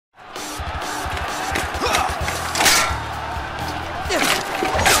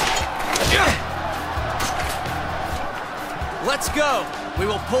go! We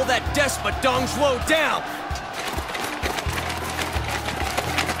will pull that despot Zhou down!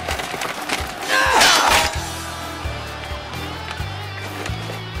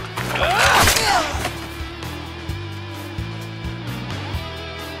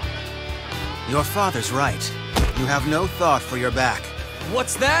 Your father's right. You have no thought for your back.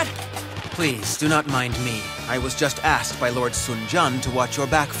 What's that? Please, do not mind me. I was just asked by Lord Sun Jian to watch your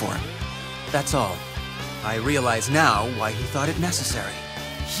back for him. That's all. I realize now why he thought it necessary.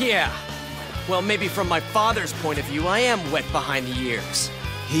 Yeah. Well, maybe from my father's point of view, I am wet behind the ears.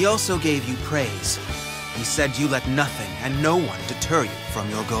 He also gave you praise. He said you let nothing and no one deter you from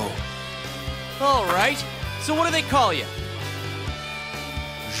your goal. All right. So what do they call you?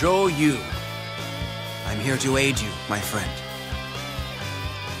 Zhou. I'm here to aid you, my friend.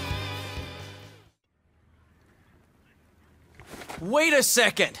 Wait a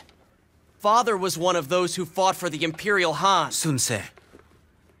second! Father was one of those who fought for the Imperial Han. Sun Ce,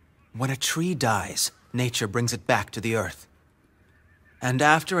 when a tree dies, nature brings it back to the earth. And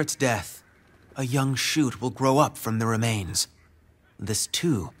after its death, a young shoot will grow up from the remains. This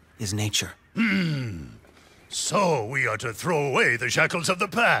too is nature. So we are to throw away the shackles of the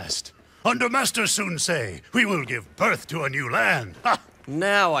past. Under Master Sun Ce, we will give birth to a new land. Ha!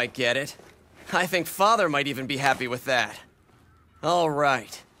 Now I get it. I think Father might even be happy with that. All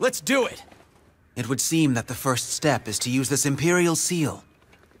right, let's do it. It would seem that the first step is to use this Imperial seal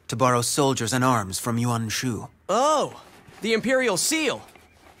to borrow soldiers and arms from Yuan Shu. Oh, the Imperial seal.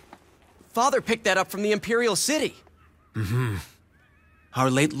 Father picked that up from the Imperial City. Our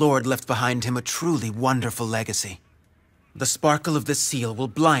late lord left behind him a truly wonderful legacy. The sparkle of this seal will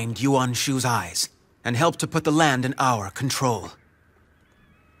blind Yuan Shu's eyes and help to put the land in our control.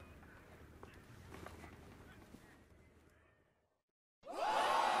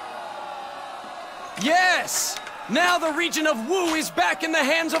 Yes! Now the region of Wu is back in the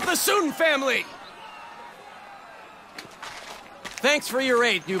hands of the Sun family! Thanks for your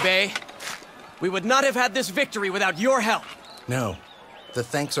aid, Liu Bei. We would not have had this victory without your help. No, the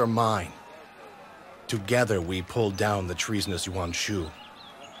thanks are mine. Together we pulled down the treasonous Yuan Shu.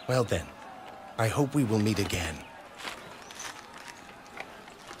 Well then, I hope we will meet again.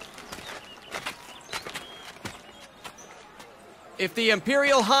 If the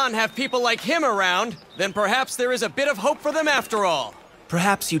Imperial Han have people like him around, then perhaps there is a bit of hope for them after all.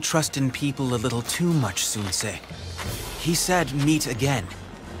 Perhaps you trust in people a little too much, Sun Ce. He said meet again.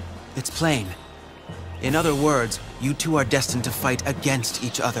 It's plain. In other words, you two are destined to fight against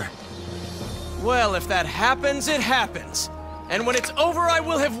each other. Well, if that happens, it happens. And when it's over, I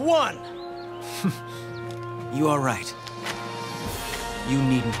will have won. You are right. You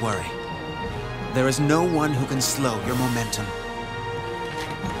needn't worry. There is no one who can slow your momentum.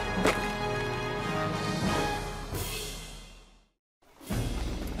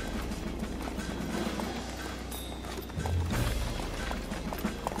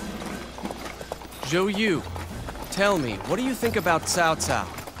 Zhou, tell me, what do you think about Cao Cao?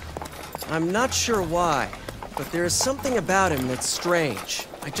 I'm not sure why, but there is something about him that's strange.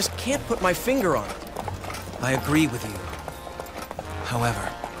 I just can't put my finger on it. I agree with you. However,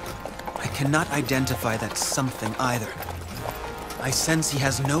 I cannot identify that something either. I sense he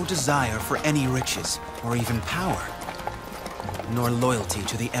has no desire for any riches, or even power, nor loyalty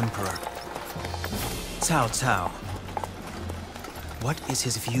to the Emperor. Cao Cao. What is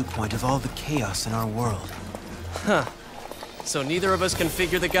his viewpoint of all the chaos in our world? Huh. So neither of us can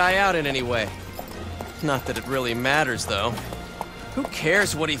figure the guy out in any way. Not that it really matters, though. Who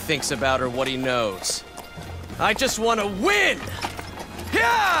cares what he thinks about or what he knows? I just want to win!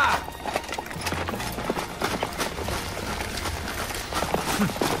 Yeah!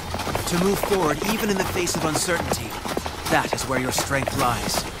 To move forward even in the face of uncertainty, that is where your strength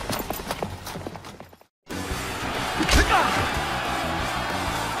lies.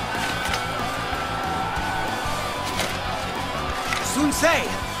 Sun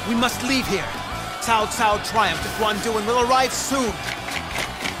Ce, we must leave here. Cao Cao triumphed at Guandu and will arrive soon.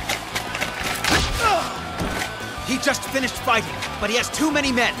 He just finished fighting, but he has too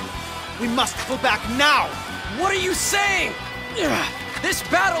many men. We must pull back now. What are you saying? This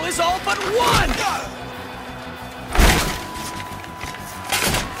battle is all but won!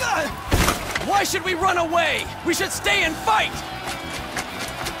 Why should we run away? We should stay and fight!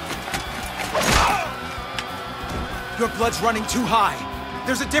 Your blood's running too high.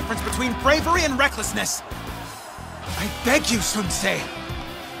 There's a difference between bravery and recklessness. I beg you, Sun Ce.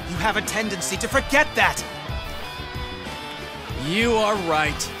 You have a tendency to forget that. You are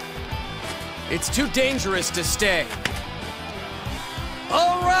right. It's too dangerous to stay.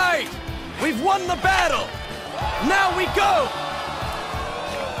 All right! We've won the battle! Now we go!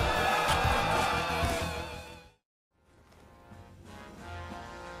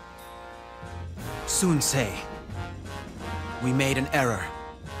 Sun Ce. We made an error.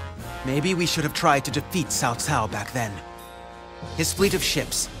 Maybe we should have tried to defeat Cao Cao back then. His fleet of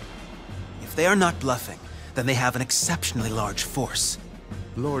ships. If they are not bluffing, then they have an exceptionally large force.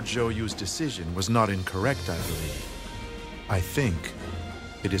 Lord Zhou decision was not incorrect, I believe. I think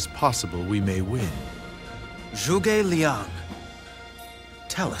it is possible we may win. Zhuge Liang.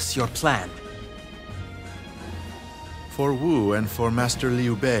 Tell us your plan. For Wu and for Master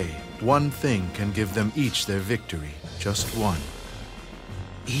Liu Bei, one thing can give them each their victory. Just one.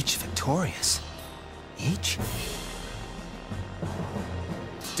 Each victorious? Each?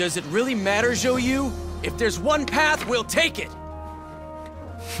 Does it really matter, Zhou? If there's one path, we'll take it!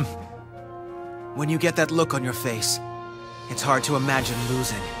 When you get that look on your face, it's hard to imagine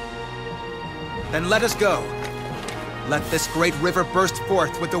losing. Then let us go. Let this great river burst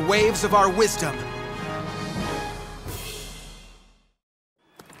forth with the waves of our wisdom.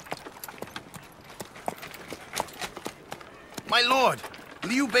 My lord,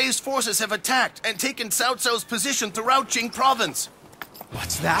 Liu Bei's forces have attacked and taken Cao Cao's position throughout Jing province.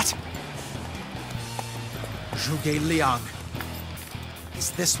 What's that? Zhuge Liang.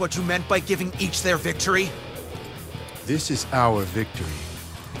 Is this what you meant by giving each their victory? This is our victory.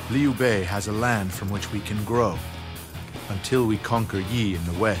 Liu Bei has a land from which we can grow. Until we conquer Yi in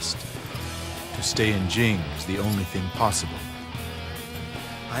the west. To stay in Jing is the only thing possible.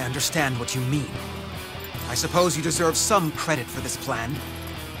 I understand what you mean. I suppose you deserve some credit for this plan.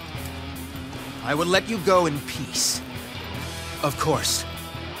 I will let you go in peace. Of course,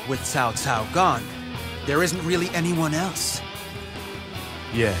 with Cao Cao gone, there isn't really anyone else.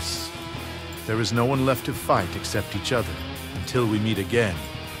 Yes. There is no one left to fight except each other, until we meet again.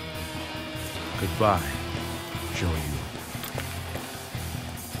 Goodbye, Zhou.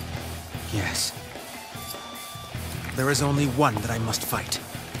 Yes. There is only one that I must fight.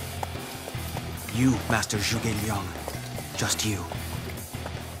 You, Master Zhuge Liang. Just you.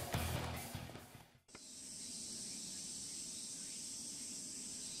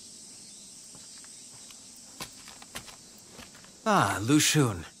 Ah, Lu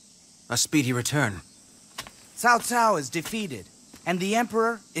Xun. A speedy return. Cao Cao is defeated, and the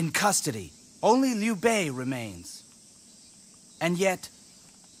Emperor in custody. Only Liu Bei remains. And yet,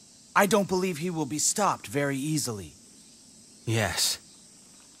 I don't believe he will be stopped very easily. Yes.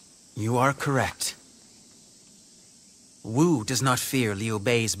 You are correct. Wu does not fear Liu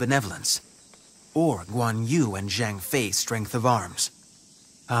Bei's benevolence, or Guan Yu and Zhang Fei's strength of arms.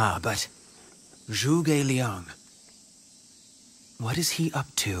 Ah, but Zhuge Liang. What is he up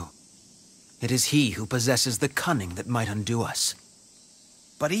to? It is he who possesses the cunning that might undo us.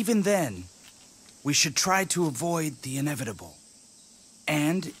 But even then, we should try to avoid the inevitable.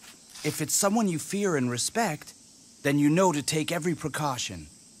 And if it's someone you fear and respect, then you know to take every precaution.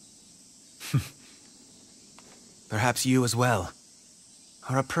 Perhaps you as well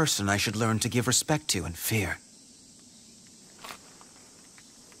are a person I should learn to give respect to and fear.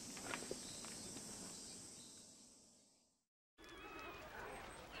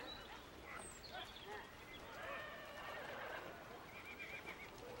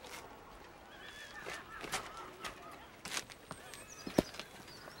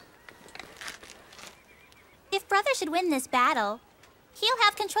 If Brother should win this battle, he'll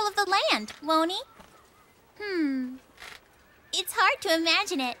have control of the land, won't he? It's hard to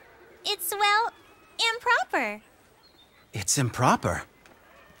imagine it. It's, well, improper. It's improper?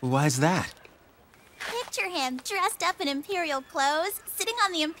 Why's that? Picture him dressed up in Imperial clothes, sitting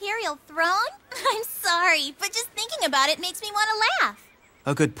on the Imperial throne? I'm sorry, but just thinking about it makes me want to laugh.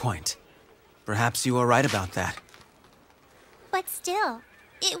 A good point. Perhaps you are right about that. But still,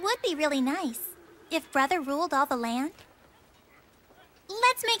 it would be really nice if Brother ruled all the land.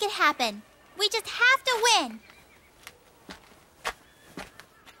 Let's make it happen. We just have to win.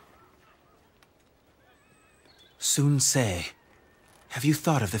 Sun Ce, have you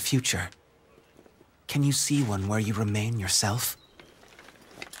thought of the future? Can you see one where you remain yourself?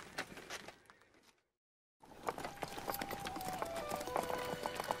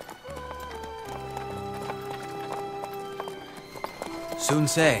 Sun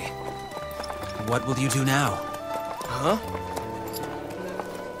Ce, what will you do now? Huh?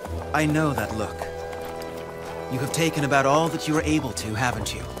 I know that look. You have taken about all that you are able to,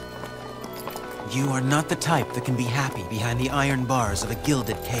 haven't you? You are not the type that can be happy behind the iron bars of a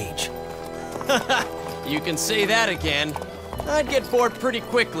gilded cage. You can say that again. I'd get bored pretty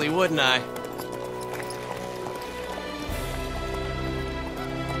quickly, wouldn't I?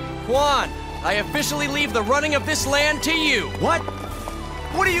 Quan, I officially leave the running of this land to you. What?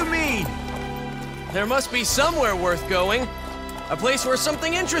 What do you mean? There must be somewhere worth going. A place where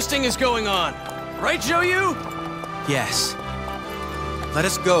something interesting is going on. Right, Zhou? Yes. Let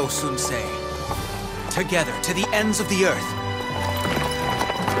us go, Sun Ce. Together, to the ends of the earth.